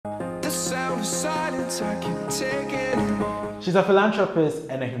silence, I can't take anymore. She's a philanthropist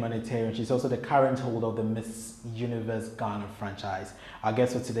and a humanitarian. She's also the current holder of the Miss Universe Ghana franchise. Our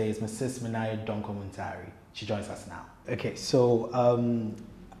guest for today is Mrs. Menaye Donkor Muntari. She joins us now. Okay, so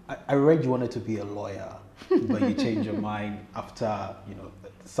I read you wanted to be a lawyer, but you changed your mind after,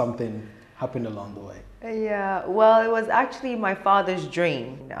 something happened along the way. Yeah, well, it was actually my father's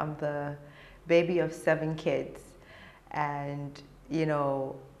dream. I'm the baby of 7 kids, and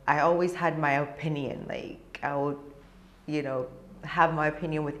I always had my opinion. Like, I would have my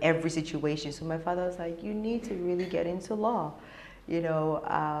opinion with every situation. So my father was like, you need to really get into law.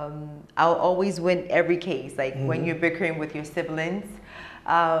 I'll always win every case, like when you're bickering with your siblings.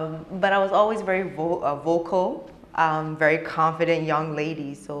 But I was always very vocal, very confident young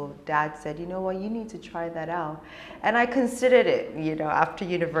lady. So Dad said, you know what, you need to try that out. And I considered it, after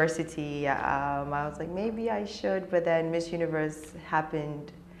university. I was like, maybe I should, but then Miss Universe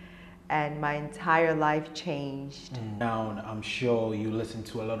happened and my entire life changed. Now, I'm sure you listen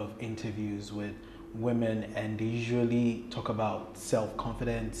to a lot of interviews with women, and they usually talk about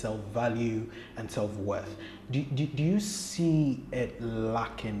self-confidence, self-value, and self-worth. Do you see it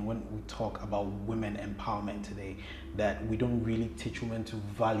lacking when we talk about women empowerment today, that we don't really teach women to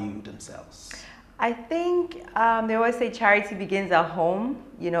value themselves? I think they always say charity begins at home.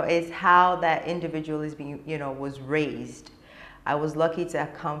 It's how that individual is being, was raised. I was lucky to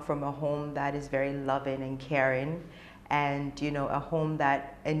come from a home that is very loving and caring, and a home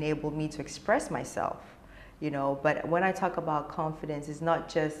that enabled me to express myself. But when I talk about confidence, it's not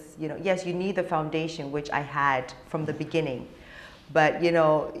just, yes, you need the foundation, which I had from the beginning. But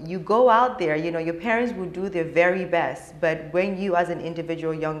you go out there, your parents will do their very best, but when you as an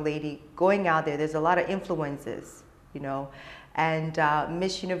individual young lady going out there, there's a lot of influences, and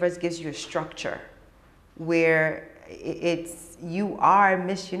Miss Universe gives you a structure where you are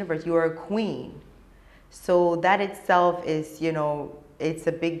Miss Universe, you are a queen. So that itself is, it's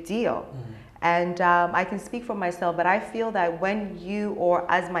a big deal. And I can speak for myself, but I feel that when you, or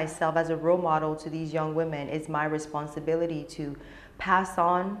as myself, as a role model to these young women, it's my responsibility to pass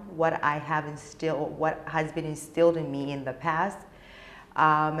on what I have instilled, what has been instilled in me in the past,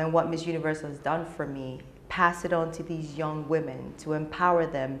 and what Miss Universe has done for me. Pass it on to these young women, to empower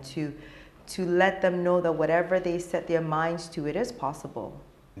them, to let them know that whatever they set their minds to, it is possible.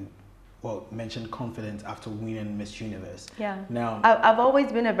 Well, mentioned confidence after winning Miss Universe. Yeah. Now, I've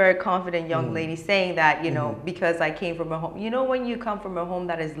always been a very confident young lady, saying that, because I came from a home, when you come from a home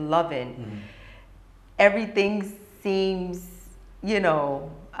that is loving, everything seems,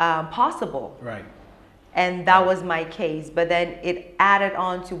 possible. Right. And that was my case. But then it added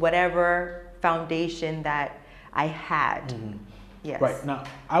on to whatever foundation that I had. Yes. Right. Now,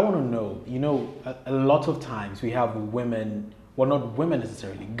 I want to know, a lot of times we have women, well, not women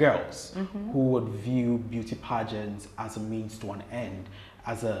necessarily, girls, who would view beauty pageants as a means to an end,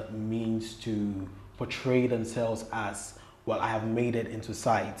 as a means to portray themselves as, well, I have made it in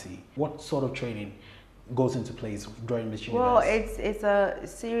society. What sort of training goes into place during Miss Universe? Well, it's a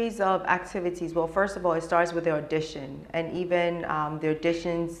series of activities. Well, first of all, it starts with the audition, and even the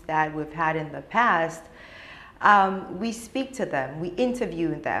auditions that we've had in the past, we speak to them, we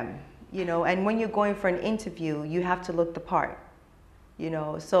interview them, and when you're going for an interview, you have to look the part,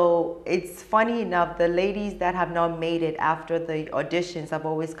 So it's funny enough, the ladies that have not made it after the auditions have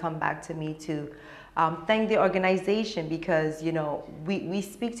always come back to me to thank the organization, because, we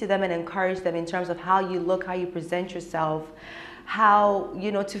speak to them and encourage them in terms of how you look, how you present yourself, how,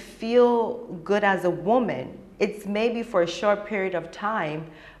 to feel good as a woman. It's maybe for a short period of time,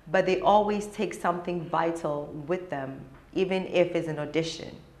 but they always take something vital with them, even if it's an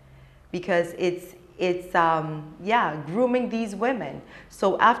audition, because it's grooming these women.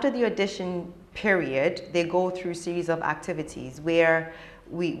 So after the audition period, they go through a series of activities where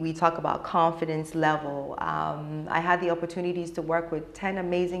we talk about confidence level. I had the opportunities to work with 10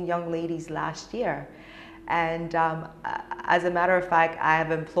 amazing young ladies last year, and as a matter of fact, I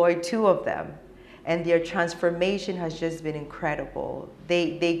have employed 2 of them. And their transformation has just been incredible.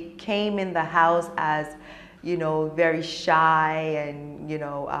 They came in the house as, very shy and,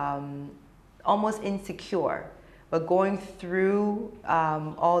 almost insecure. But going through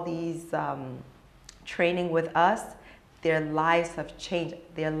all these training with us, their lives have changed.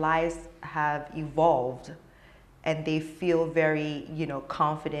 Their lives have evolved. And they feel very,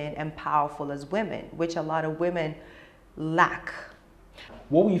 confident and powerful as women, which a lot of women lack.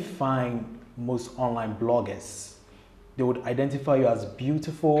 What we find most online bloggers, they would identify you as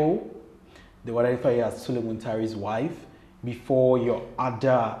beautiful, they would identify you as Sulley Muntari's wife before your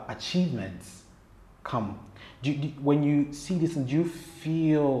other achievements come. When you see this, do you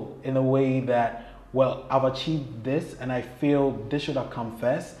feel in a way that, well, I've achieved this and I feel this should have come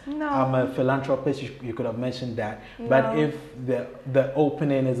first? No. I'm a philanthropist, you could have mentioned that. No. But if the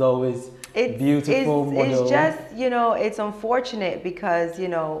opening is always beautiful model. It's just, it's unfortunate because,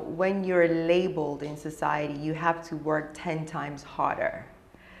 when you're labeled in society, you have to work 10 times harder.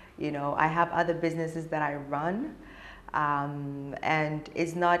 I have other businesses that I run, and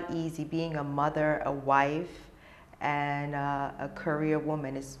it's not easy being a mother, a wife, and a career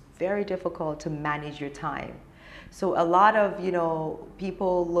woman. Is very difficult to manage your time. So a lot of,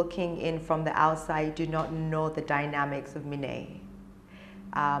 people looking in from the outside do not know the dynamics of Menaye.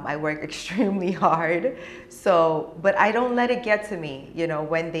 I work extremely hard, but I don't let it get to me,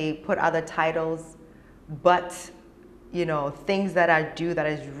 when they put other titles, but, things that I do that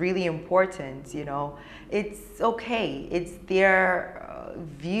is really important, it's okay. It's their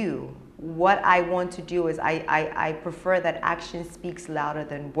view. What I want to do is I prefer that action speaks louder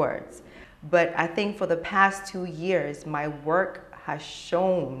than words. But I think for the past 2 years, my work has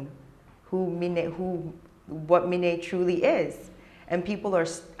shown what Menaye truly is. And people are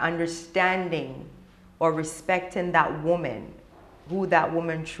understanding or respecting that woman, who that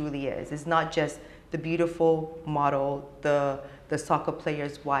woman truly is. It's not just the beautiful model, the soccer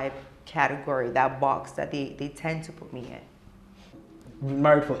player's wife category, that box that they tend to put me in. Been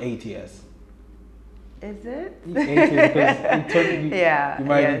married for 8 years. Is it? 8 years, because you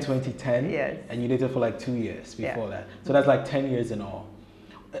married in 2010, yes. And you dated for like 2 years before that. So that's like 10 years in all.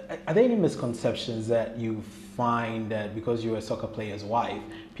 Are there any misconceptions that you find that because you're a soccer player's wife,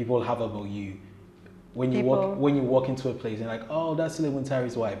 people have about you? When you walk into a place and like, oh, that's Sulley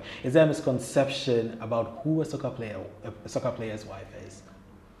Muntari's wife. Is there a misconception about who a soccer player's wife is?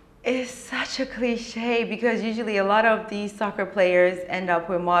 It's such a cliche because usually a lot of these soccer players end up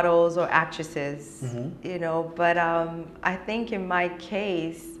with models or actresses, but I think in my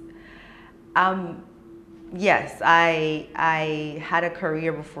case, yes, I had a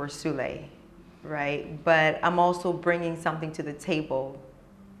career before Sulley, right? But I'm also bringing something to the table.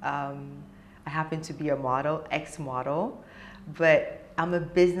 I happen to be a model, ex-model, but I'm a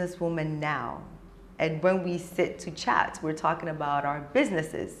businesswoman now. And when we sit to chat, we're talking about our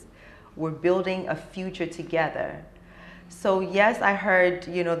businesses. We're building a future together. So yes, I heard,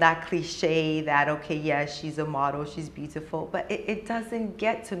 that cliche that, okay, yes, she's a model, she's beautiful, but it doesn't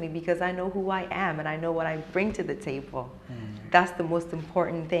get to me because I know who I am and I know what I bring to the table. That's the most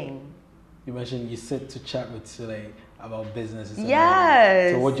important thing. You mentioned you sit to chat with Sulley about businesses.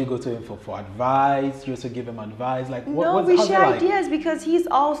 Yes. So what do you go to him for advice? You also give him advice? Like, we share ideas because he's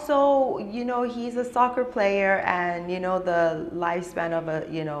also, he's a soccer player and, the lifespan of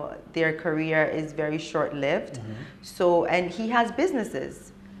their career is very short-lived. So, and he has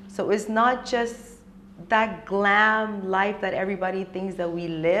businesses. So it's not just that glam life that everybody thinks that we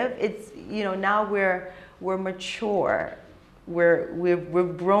live. It's, now we're mature.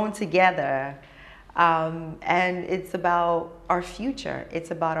 We've grown together. And it's about our future.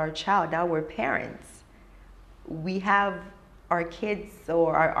 It's about our child. Now we're parents. We have our kids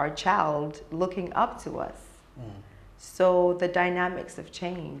or our child looking up to us. So the dynamics have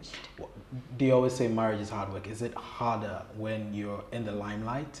changed. They always say marriage is hard work. Is it harder when you're in the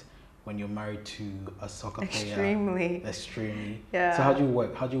limelight, when you're married to a soccer player? Extremely. Yeah. So how do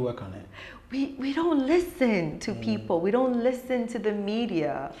you work on it? We don't listen to people. We don't listen to the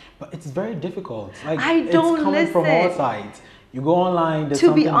media. But it's very difficult. Like, it's coming from all sides. You go online, there's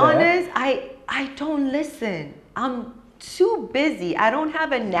something there. To be honest, I don't listen. I'm too busy. I don't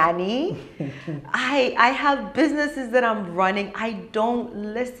have a nanny. I have businesses that I'm running. I don't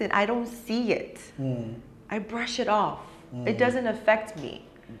listen. I don't see it. I brush it off. It doesn't affect me.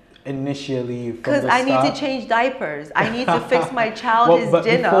 Initially, because I need to change diapers. I need to fix my child his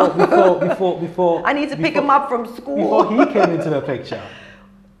dinner. Before I need to pick him up from school. Before he came into the picture,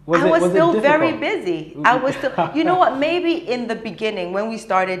 I was still very busy. I was still, you know what? Maybe in the beginning when we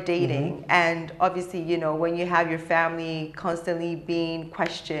started dating, and obviously, when you have your family constantly being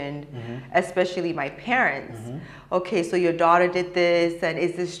questioned, especially my parents. Okay, so your daughter did this, and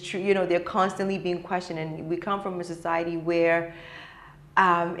is this true? They're constantly being questioned, and we come from a society where.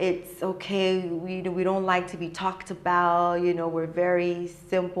 It's okay, we don't like to be talked about, we're very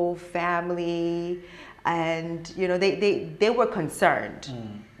simple family, and they were concerned.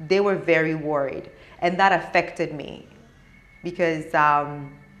 They were very worried, and that affected me because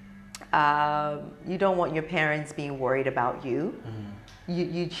you don't want your parents being worried about you.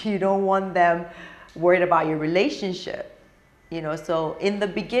 You don't want them worried about your relationship. So in the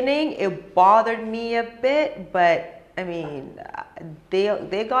beginning it bothered me a bit, but I mean,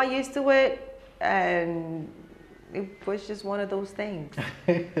 they got used to it, and it was just one of those things.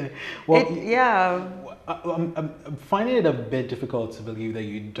 Well, Yeah. I'm finding it a bit difficult to believe that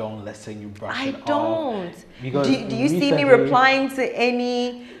you don't listen, you brush I it off. don't. Because Do you see me recently- replying to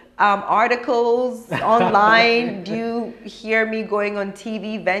any articles online? Do you hear me going on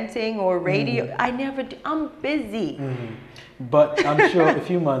TV venting or radio? I never do. I'm busy. But I'm sure a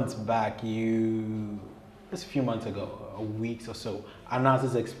few months back, just a few months ago, a week or so, announced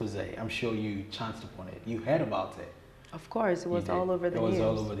this expose. I'm sure you chanced upon it. You heard about it. Of course, it was all over the news. It was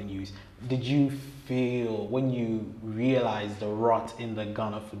all over the news. Did you feel, when you realized the rot in the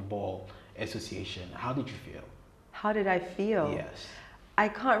Ghana Football Association, how did you feel? How did I feel? Yes. I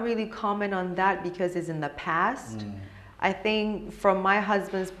can't really comment on that because it's in the past. I think from my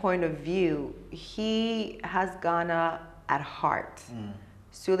husband's point of view, he has Ghana at heart.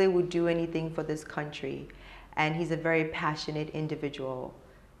 Sulley would do anything for this country, and he's a very passionate individual.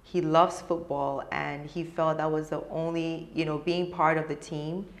 He loves football, and he felt that was the only, being part of the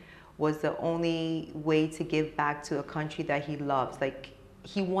team was the only way to give back to a country that he loves. Like,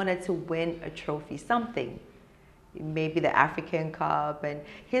 he wanted to win a trophy, something. Maybe the African Cup, and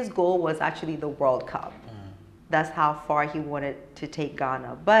his goal was actually the World Cup. That's how far he wanted to take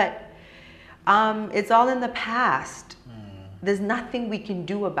Ghana. But it's all in the past. There's nothing we can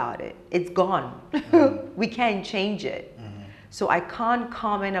do about it. It's gone. We can't change it. So I can't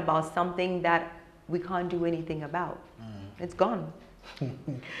comment about something that we can't do anything about. It's gone.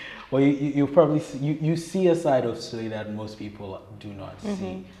 Well, you probably you see a side of Sulley that most people do not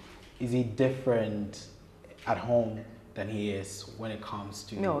see. Is he different at home than he is when it comes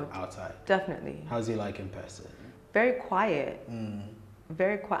to outside? Definitely. How's he like in person? Very quiet.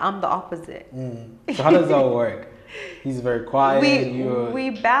 Very quiet. I'm the opposite. So how does that work? He's very quiet. We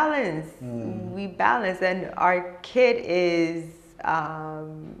balance. We balance, and our kid is.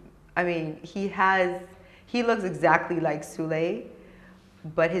 He looks exactly like Sulley,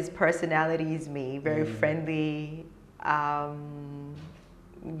 but his personality is me. Very friendly.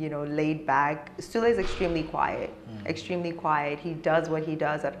 Laid back. Sulley is extremely quiet. Extremely quiet. He does what he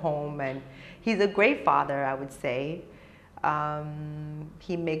does at home, and he's a great father, I would say.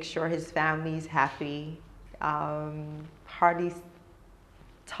 He makes sure his family's happy. Hardly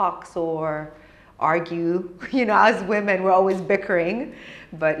talks or argue. As women, we're always bickering.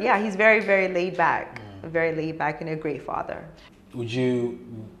 But yeah, he's very, very laid back. Very laid back and a great father. Would you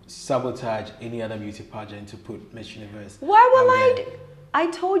sabotage any other beauty pageant to put Miss Universe? Why will I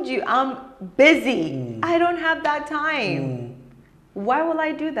told you, I'm busy. I don't have that time. Why will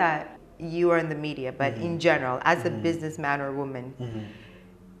I do that? You are in the media, but in general, as a businessman or woman,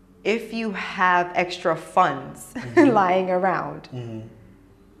 if you have extra funds lying around,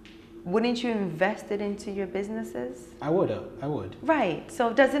 wouldn't you invest it into your businesses? I would. Right.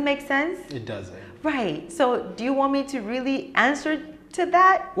 So does it make sense? It doesn't. Right. So do you want me to really answer to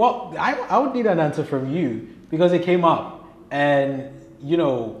that? Well, I would need an answer from you because it came up, and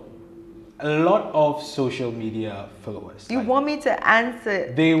a lot of social media followers. You want me to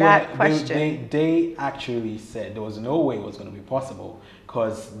answer that question? They actually said there was no way it was going to be possible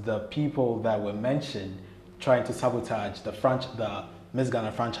because the people that were mentioned trying to sabotage the Miss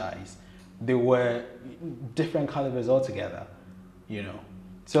Ghana franchise, they were different calibers altogether,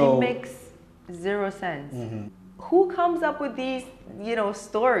 So it makes zero sense. Who comes up with these,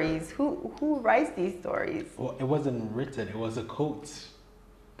 stories? Who writes these stories? Well, it wasn't written. It was a quote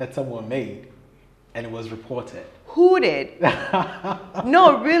that someone made, and it was reported. Who did?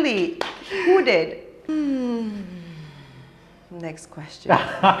 No, really, who did? Next question.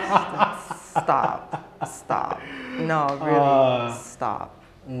 Stop. No, really, stop.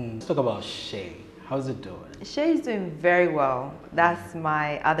 Let's talk about Shay. How's it doing? Shay's doing very well. That's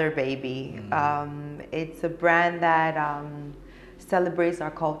my other baby. It's a brand that celebrates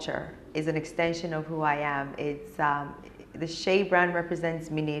our culture. It's an extension of who I am. It's the Shay brand represents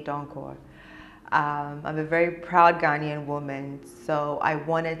Menaye Donkor. I'm a very proud Ghanaian woman, so I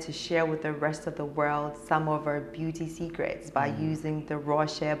wanted to share with the rest of the world some of our beauty secrets by using the raw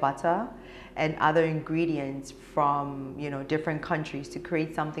shea butter and other ingredients from different countries to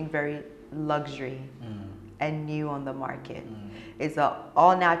create something very luxury and new on the market. It's an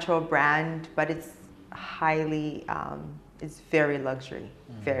all-natural brand, but it's highly, it's very luxury,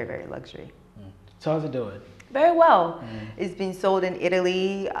 very, very luxury. So how's it doing? Very well. It's been sold in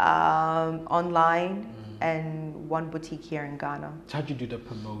Italy, online, and one boutique here in Ghana. So how'd you do the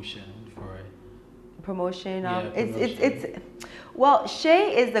promotion for it? Promotion? Promotion. It's well,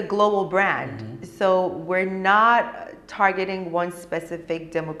 Shay is a global brand, so we're not targeting one specific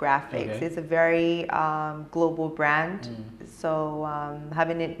demographics. Okay. It's a very global brand. So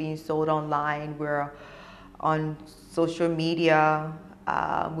having it being sold online, we're on social media.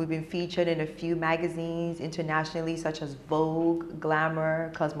 We've been featured in a few magazines internationally, such as Vogue,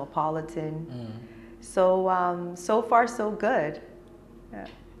 Glamour, Cosmopolitan. So, so far, so good. Yeah.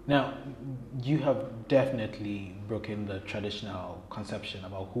 Now, you have definitely broken the traditional conception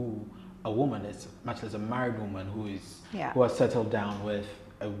about who a woman is, much as a married woman who has settled down with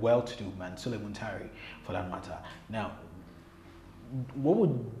a well-to-do man, Sulley Muntari, for that matter. Now, what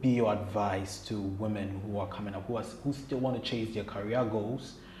would be your advice to women who are coming up, who still want to chase their career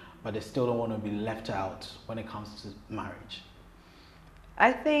goals, but they still don't want to be left out when it comes to marriage?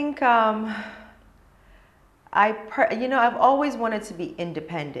 I think I've always wanted to be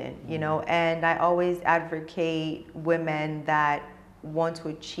independent, and I always advocate women that want to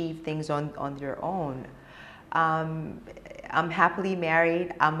achieve things on their own. I'm happily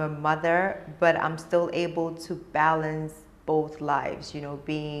married, I'm a mother, but I'm still able to balance both lives,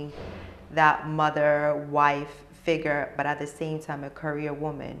 being that mother, wife figure, but at the same time a career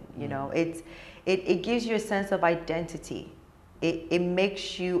woman. It gives you a sense of identity. It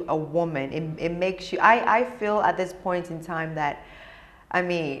makes you a woman. It makes you, I feel at this point in time that, I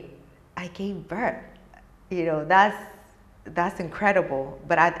gave birth, that's incredible.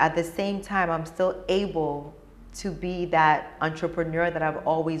 But at the same time, I'm still able to be that entrepreneur that I've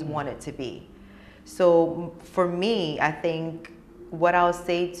always wanted to be. So for me, I think what I'll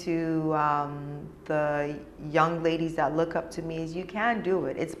say to the young ladies that look up to me is you can do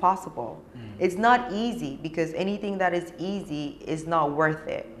it. It's possible. It's not easy, because anything that is easy is not worth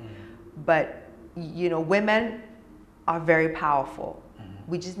it. But, women are very powerful.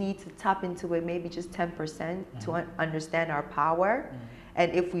 We just need to tap into it, maybe just 10% to understand our power.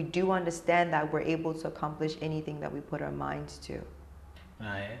 And if we do understand that, we're able to accomplish anything that we put our minds to.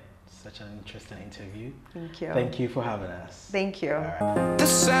 Menaye, such an interesting interview. Thank you. Thank you for having us. Thank you. All right. The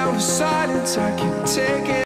sound of silence, I can take it.